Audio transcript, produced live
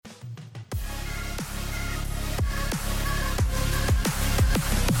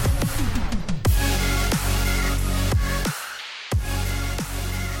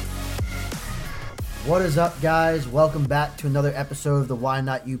What is up, guys? Welcome back to another episode of the Why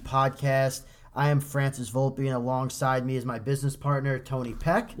Not You podcast. I am Francis Volpe, and alongside me is my business partner, Tony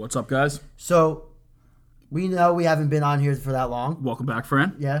Peck. What's up, guys? So, we know we haven't been on here for that long. Welcome back,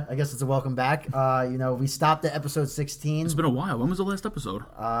 Fran. Yeah, I guess it's a welcome back. We stopped at episode 16. It's been a while. When was the last episode?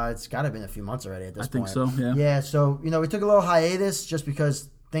 It's got to have been a few months already at this point. I think so, yeah. Yeah, so, we took a little hiatus just because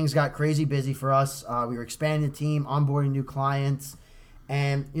things got crazy busy for us. We were expanding the team, onboarding new clients.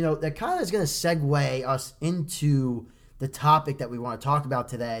 And, that kind of is going to segue us into the topic that we want to talk about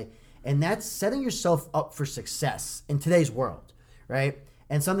today. And that's setting yourself up for success in today's world, right?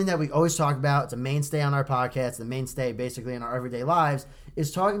 And something that we always talk about, it's a mainstay on our podcast, the mainstay basically in our everyday lives,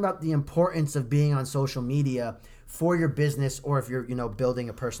 is talking about the importance of being on social media for your business or if you're, building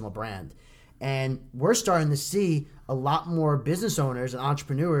a personal brand. And we're starting to see a lot more business owners and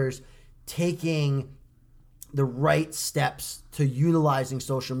entrepreneurs taking the right steps to utilizing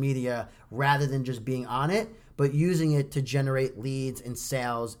social media rather than just being on it, but using it to generate leads and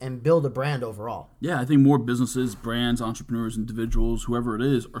sales and build a brand overall. Yeah, I think more businesses, brands, entrepreneurs, individuals, whoever it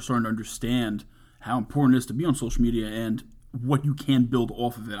is, are starting to understand how important it is to be on social media and what you can build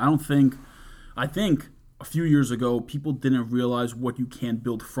off of it. I think a few years ago, people didn't realize what you can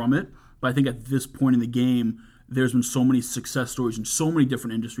build from it, but I think at this point in the game, there's been so many success stories in so many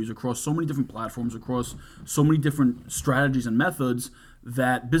different industries, across so many different platforms, across so many different strategies and methods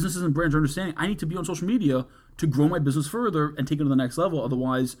that businesses and brands are understanding, I need to be on social media to grow my business further and take it to the next level.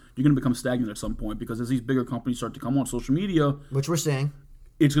 Otherwise, you're going to become stagnant at some point, because as these bigger companies start to come on social media, which we're seeing,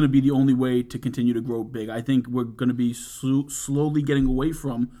 it's going to be the only way to continue to grow big. I think we're going to be slowly getting away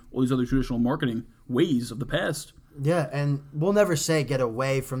from all these other traditional marketing ways of the past. Yeah, and we'll never say get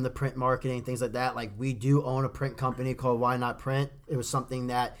away from the print marketing, things like that. Like, we do own a print company called Why Not Print. It was something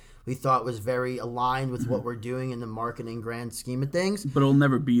that we thought was very aligned with what we're doing in the marketing grand scheme of things. But it'll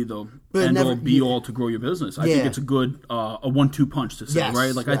never be the end-all, be-all to grow your business. I think it's a good a 1-2 punch to say,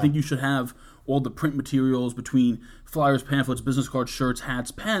 right? Like, I think you should have all the print materials between flyers, pamphlets, business cards, shirts,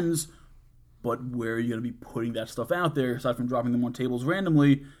 hats, pens, but where are you going to be putting that stuff out there, aside from dropping them on tables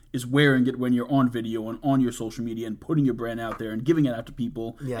randomly, is when you're on video and on your social media and putting your brand out there and giving it out to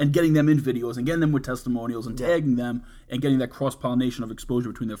people and getting them in videos and getting them with testimonials and tagging them and getting that cross-pollination of exposure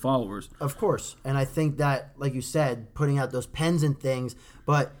between their followers. Of course. And I think that, like you said, putting out those pens and things,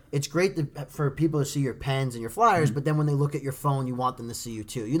 but it's great for people to see your pens and your flyers, but then when they look at your phone, you want them to see you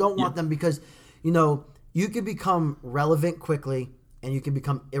too. You don't want them because, you could become relevant quickly and you can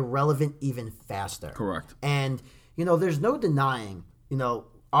become irrelevant even faster. Correct. And, there's no denying,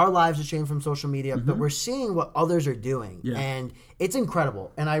 our lives have changed from social media, but we're seeing what others are doing. Yeah. And it's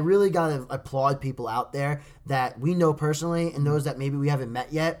incredible. And I really got to applaud people out there that we know personally and those that maybe we haven't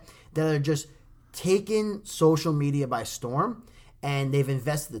met yet that are just taking social media by storm, and they've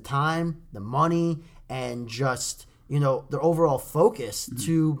invested the time, the money, and just their overall focus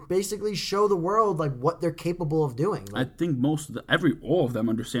to basically show the world like what they're capable of doing. I think all of them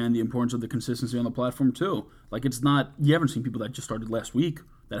understand the importance of the consistency on the platform too. Like, it's not, you haven't seen people that just started last week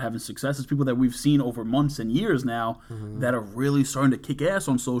that are having success. It's people that we've seen over months and years now that are really starting to kick ass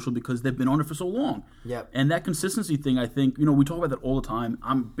on social because they've been on it for so long. Yep. And that consistency thing, I think, we talk about that all the time.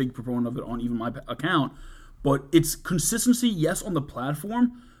 I'm a big proponent of it on even my account. But it's consistency, yes, on the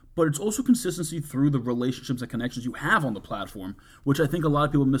platform, but it's also consistency through the relationships and connections you have on the platform, which I think a lot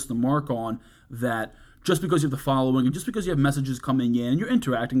of people miss the mark on, that just because you have the following and just because you have messages coming in and you're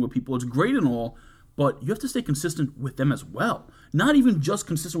interacting with people, it's great and all, but you have to stay consistent with them as well. Not even just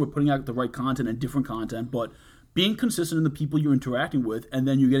consistent with putting out the right content and different content, but being consistent in the people you're interacting with, and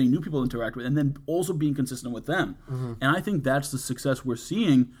then you're getting new people to interact with, and then also being consistent with them. And I think that's the success we're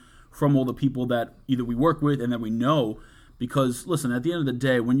seeing from all the people that either we work with and that we know. Because, listen, at the end of the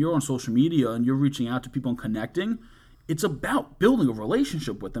day, when you're on social media and you're reaching out to people and connecting, it's about building a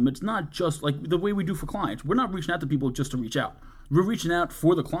relationship with them. It's not just like the way we do for clients. We're not reaching out to people just to reach out. We're reaching out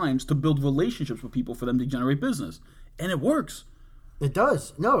for the clients to build relationships with people for them to generate business. And it works. It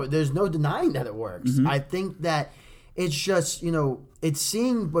does. No, there's no denying that it works. I think that it's just, it's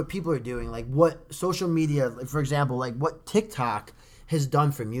seeing what people are doing, like what social media, for example, like what TikTok has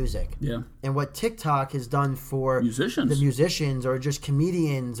done for music. Yeah. And what TikTok has done for musicians, the musicians or just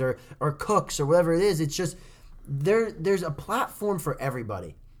comedians or cooks or whatever it is. It's just there's a platform for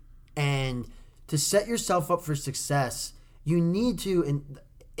everybody. And to set yourself up for success, you need to, and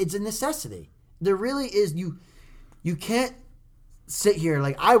it's a necessity. There really is. You can't sit here,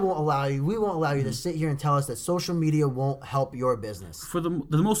 like we won't allow you to sit here and tell us that social media won't help your business. For the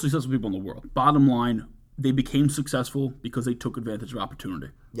most successful people in the world, bottom line, they became successful because they took advantage of opportunity.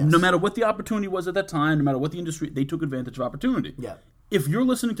 Yes. No matter what the opportunity was at that time, no matter what the industry, they took advantage of opportunity. Yeah. if you're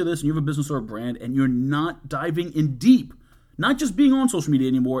listening to this and you have a business or a brand and you're not diving in deep, not just being on social media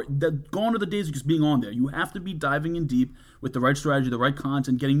anymore, gone are the days of just being on there. You have to be diving in deep with the right strategy, the right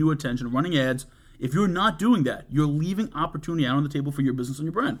content, getting new attention, running ads. If you're not doing that, you're leaving opportunity out on the table for your business and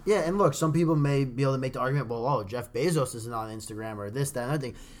your brand. Yeah, and look, some people may be able to make the argument, well, oh, Jeff Bezos isn't on Instagram or this, that, and other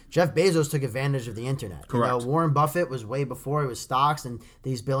thing. Jeff Bezos took advantage of the internet. Correct. You know, Warren Buffett was way before it was stocks and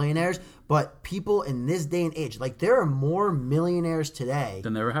these billionaires. But people in this day and age, like there are more millionaires today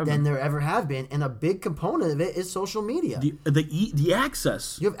than there ever have been. And a big component of it is social media. The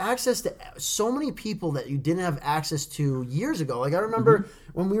access. You have access to so many people that you didn't have access to years ago. Like I remember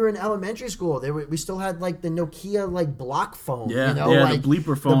when we were in elementary school, we still had like the Nokia like block phone. Yeah, you know, like the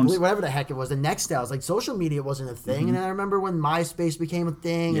bleeper phones. Whatever the heck it was, the Nextels. Like social media wasn't a thing. And then I remember when MySpace became a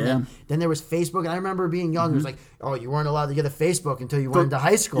thing. Yeah. And then there was Facebook. And I remember being young. It was like, oh, you weren't allowed to get a Facebook until you went into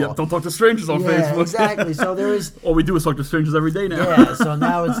high school. Yeah, don't talk to strangers on Facebook. Exactly. So there was... All we do is talk to strangers every day now. Yeah, so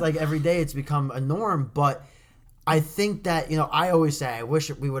now it's like every day it's become a norm. But I think that, I always say, I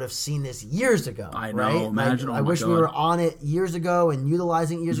wish we would have seen this years ago. I know, right? imagine. I wish we were on it years ago and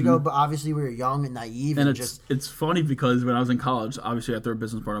utilizing it years ago, but obviously we were young and naive. And it's funny because when I was in college, obviously our third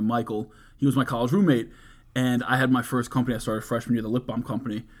business partner, Michael, he was my college roommate. And I had my first company. I started freshman year, the Lip Balm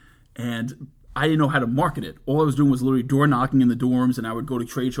Company. And I didn't know how to market it. All I was doing was literally door knocking in the dorms, and I would go to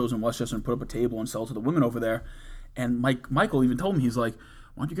trade shows in Westchester and put up a table and sell to the women over there. And Michael even told me, he's like,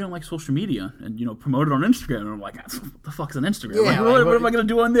 why don't you get on like social media and promote it on Instagram? And I'm like, what the fuck is an Instagram? Yeah, what am I going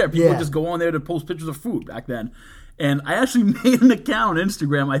to do on there? People just go on there to post pictures of food back then. And I actually made an account on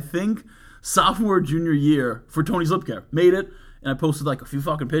Instagram, I think sophomore, junior year for Tony's Lip Care. Made it. And I posted like a few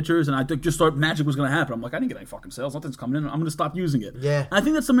fucking pictures, and I just thought magic was going to happen. I'm like, I didn't get any fucking sales. Nothing's coming in. I'm going to stop using it. Yeah. And I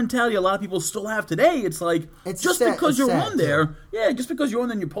think that's the mentality a lot of people still have today. It's like, just because you're on there, just because you're on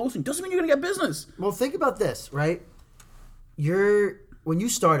there and you're posting, doesn't mean you're going to get business. Well, think about this, right? When you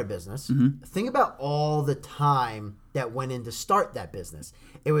start a business, think about all the time that went in to start that business.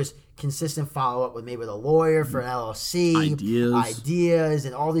 It was consistent follow-up with maybe a lawyer for an LLC, ideas,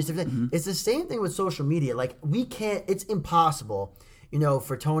 and all these different things. It's the same thing with social media. Like, it's impossible,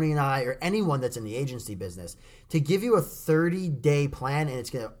 for Tony and I or anyone that's in the agency business to give you a 30-day plan and it's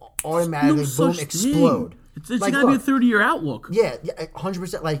going to automatically, explode. It's like, got to be a 30-year outlook. Yeah,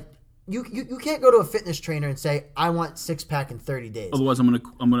 100%. Like, You can't go to a fitness trainer and say, I want 6-pack in 30 days. Otherwise, I'm gonna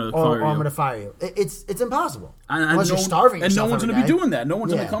fire you. I'm gonna fire you. It's impossible. Unless you're starving yourself. And no one's gonna be doing that. No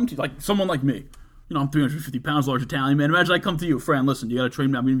one's Yeah. gonna come to you. Like someone like me. I'm 350 pounds, large Italian man. Imagine I come to you, Fran. Listen, you got to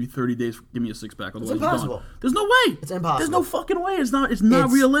train me. I'm gonna give you 30 days. Give me a 6-pack. Otherwise, It's impossible. You're done. There's no way. It's impossible. There's no fucking way. It's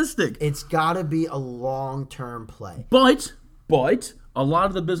not realistic. It's got to be a long-term play. But a lot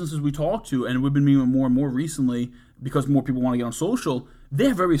of the businesses we talk to, and we've been meeting more and more recently because more people want to get on social.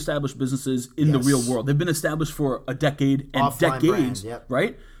 They're very established businesses in the real world. They've been established for a decade and Offline decades, brand,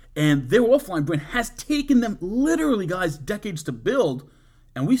 right? And their offline brand has taken them literally, guys, decades to build.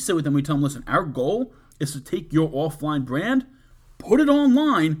 And we sit with them, we tell them, listen, our goal is to take your offline brand, put it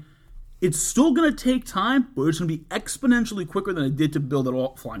online. It's still going to take time, but it's going to be exponentially quicker than it did to build an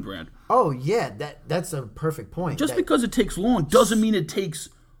offline brand. Oh, yeah, that's a perfect point. Just because it takes long doesn't mean it takes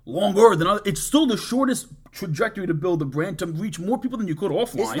longer than other. It's still the shortest trajectory to build a brand to reach more people than you could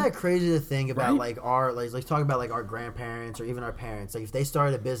offline. Isn't that crazy to think about? Right? Like let's talk about like our grandparents or even our parents. Like if they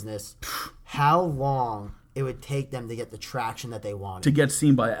started a business, how long it would take them to get the traction that they wanted to get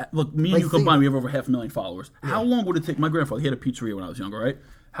seen by. Look, me and you combined, we have over 500,000 followers. Yeah. How long would it take? My grandfather, he had a pizzeria when I was younger, right?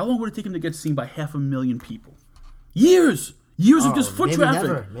 How long would it take him to get seen by 500,000 people? Years of just foot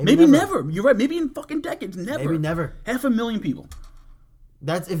traffic. Maybe never. You're right. Maybe in fucking decades. Never. Maybe never. 500,000 people.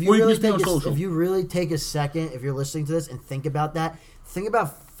 That's if you really take a second, if you're listening to this and think about that, think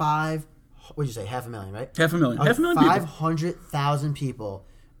about what'd you say, 500,000, right? 500,000. 500,000 people. 500,000 people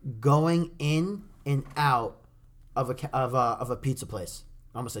going in and out of a pizza place.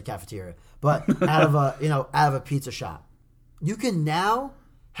 I almost said cafeteria, but out of a pizza shop. You can now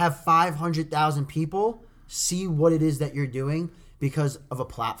have 500,000 people see what it is that you're doing because of a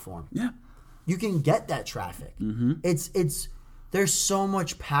platform. Yeah. You can get that traffic. It's there's so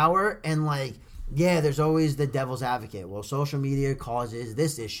much power, and there's always the devil's advocate. Well, social media causes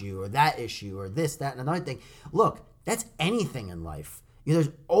this issue or that issue or this, that, and another thing. Look, that's anything in life. There's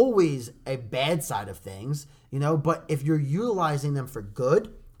always a bad side of things, but if you're utilizing them for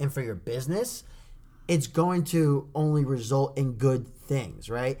good and for your business, it's going to only result in good things,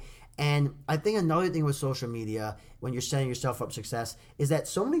 right? And I think another thing with social media, when you're setting yourself up for success, is that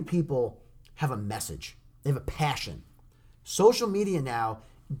so many people have a message. They have a passion. Social media now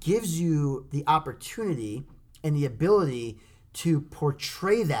gives you the opportunity and the ability to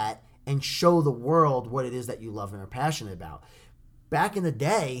portray that and show the world what it is that you love and are passionate about. back in the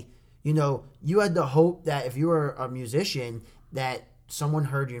day, you know, you had to hope that if you were a musician that someone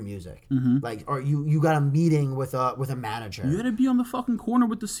heard your music, like, or you got a meeting with a manager. You had to be on the fucking corner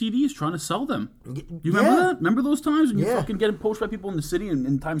with the CDs trying to sell them. You remember that? Remember those times when you fucking get approached by people in the city and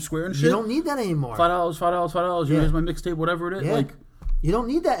in Times Square and shit? You don't need that anymore. $5. Here's my mixtape, whatever it is. Yeah. Like, you don't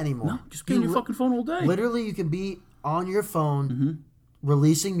need that anymore. no, just be on your fucking phone all day. Literally, you can be on your phone,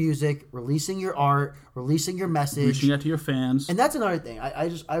 releasing music, releasing your art, releasing your message, Reaching out to your fans. and that's another thing.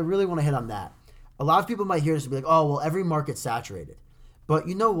 I really want to hit on that. A lot of people might hear this and be like, "Oh, well, every market's saturated." But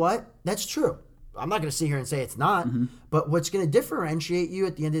you know what? That's true. I'm not going to sit here and say it's not. But what's going to differentiate you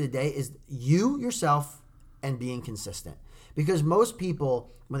at the end of the day is you, yourself, and being consistent. Because most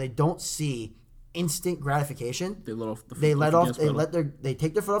people, when they don't see instant gratification, They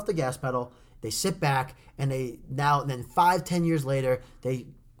take their foot off the gas pedal. They sit back, and then 5-10 years later, they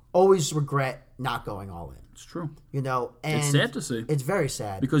always regret not going all in. It's true. You know, and It's sad to see. It's very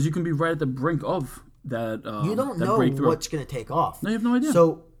sad. Because you can be right at the brink of that You don't that know breakthrough. what's going to take off. No, you have no idea.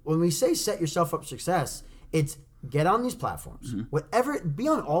 So when we say set yourself up for success, it's get on these platforms. Whatever, be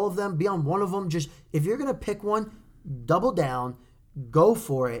on all of them, be on one of them. Just if you're going to pick one, double down, go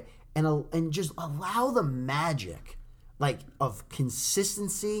for it, and just allow the magic, like, of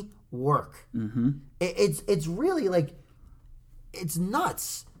consistency work. It's really like, it's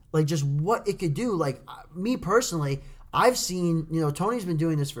nuts. Like, just what it could do. Like, me personally, I've seen, you know, Tony's been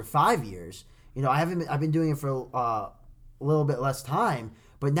doing this for 5 years. You know, I've been doing it for a little bit less time,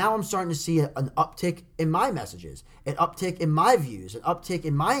 but now I'm starting to see an uptick in my messages, an uptick in my views, an uptick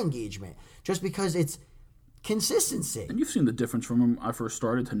in my engagement, just because it's consistency. And you've seen the difference from when I first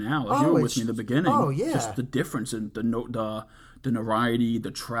started to now. Like, you were with me in the beginning. Oh, yeah. Just the difference in the notoriety,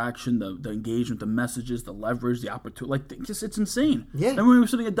 the traction, the engagement, the messages, the leverage, the opportunity. Like, it's insane. Yeah. And when we were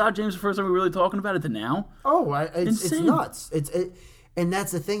sitting at Dot James the first time we were really talking about it to now. Oh, it's Insane. nuts. And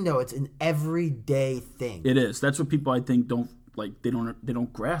that's the thing, though. It's an everyday thing. It is. That's what people, I think, don't like. They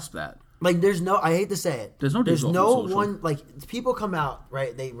don't grasp that. Like, I hate to say it. There's no social. one, like, people come out,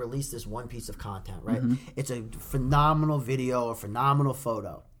 right? They release this one piece of content, right? It's a phenomenal video, a phenomenal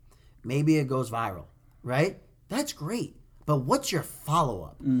photo. Maybe it goes viral, right? That's great. But what's your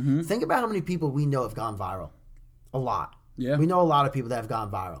follow-up? Think about how many people we know have gone viral. A lot. Yeah. We know a lot of people that have gone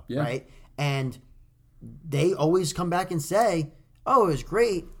viral, right? And they always come back and say, oh, it was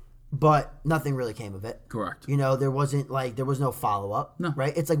great, but nothing really came of it. Correct. You know, there was no follow-up,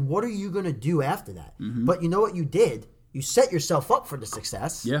 right? It's like, what are you going to do after that? But you know what you did? You set yourself up for the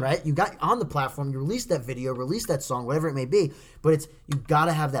success, right? You got on the platform, you released that video, released that song, whatever it may be, but you got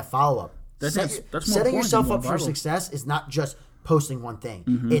to have that follow-up. That's more Setting yourself up important for than success is not just posting one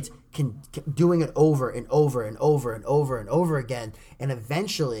thing. It's doing it over and over and over and over and over again, and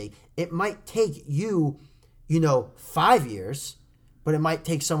eventually it might take you, 5 years, but it might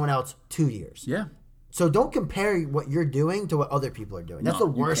take someone else 2 years. Yeah. So don't compare what you're doing to what other people are doing. That's the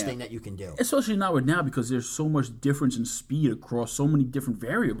worst thing that you can do. Especially not right now, because there's so much difference in speed across so many different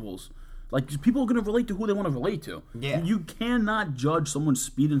variables. Like, people are going to relate to who they want to relate to. Yeah. You cannot judge someone's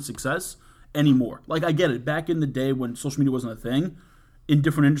speed and success anymore. Like, I get it. Back in the day when social media wasn't a thing, in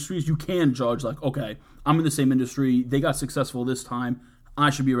different industries, you can judge, like, okay, I'm in the same industry. They got successful this time.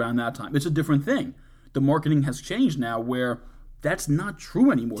 I should be around that time. It's a different thing. The marketing has changed now where that's not true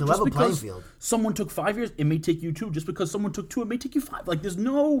anymore. It's a level playing field. Someone took 5 years, it may take you 2. Just because someone took 2, it may take you 5. Like,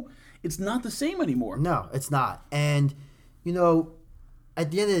 it's not the same anymore. No, it's not. And, at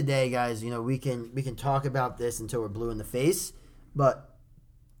the end of the day, guys, we can talk about this until we're blue in the face, but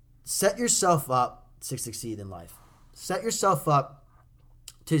set yourself up to succeed in life. Set yourself up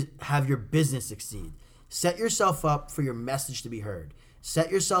to have your business succeed. Set yourself up for your message to be heard.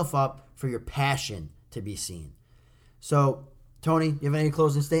 Set yourself up for your passion to be seen. So, Tony, you have any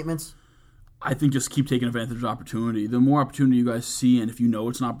closing statements? I think just keep taking advantage of opportunity. The more opportunity you guys see, and if you know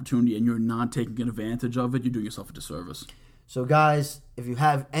it's an opportunity and you're not taking advantage of it, you're doing yourself a disservice. So, guys, if you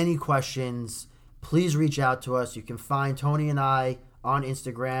have any questions, please reach out to us. You can find Tony and I on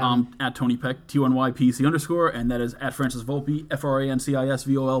Instagram. At Tony Peck, TonyPC_, and that is at Francis Volpe,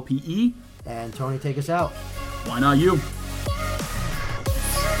 FrancisVolpe. And Tony, take us out. Why not you?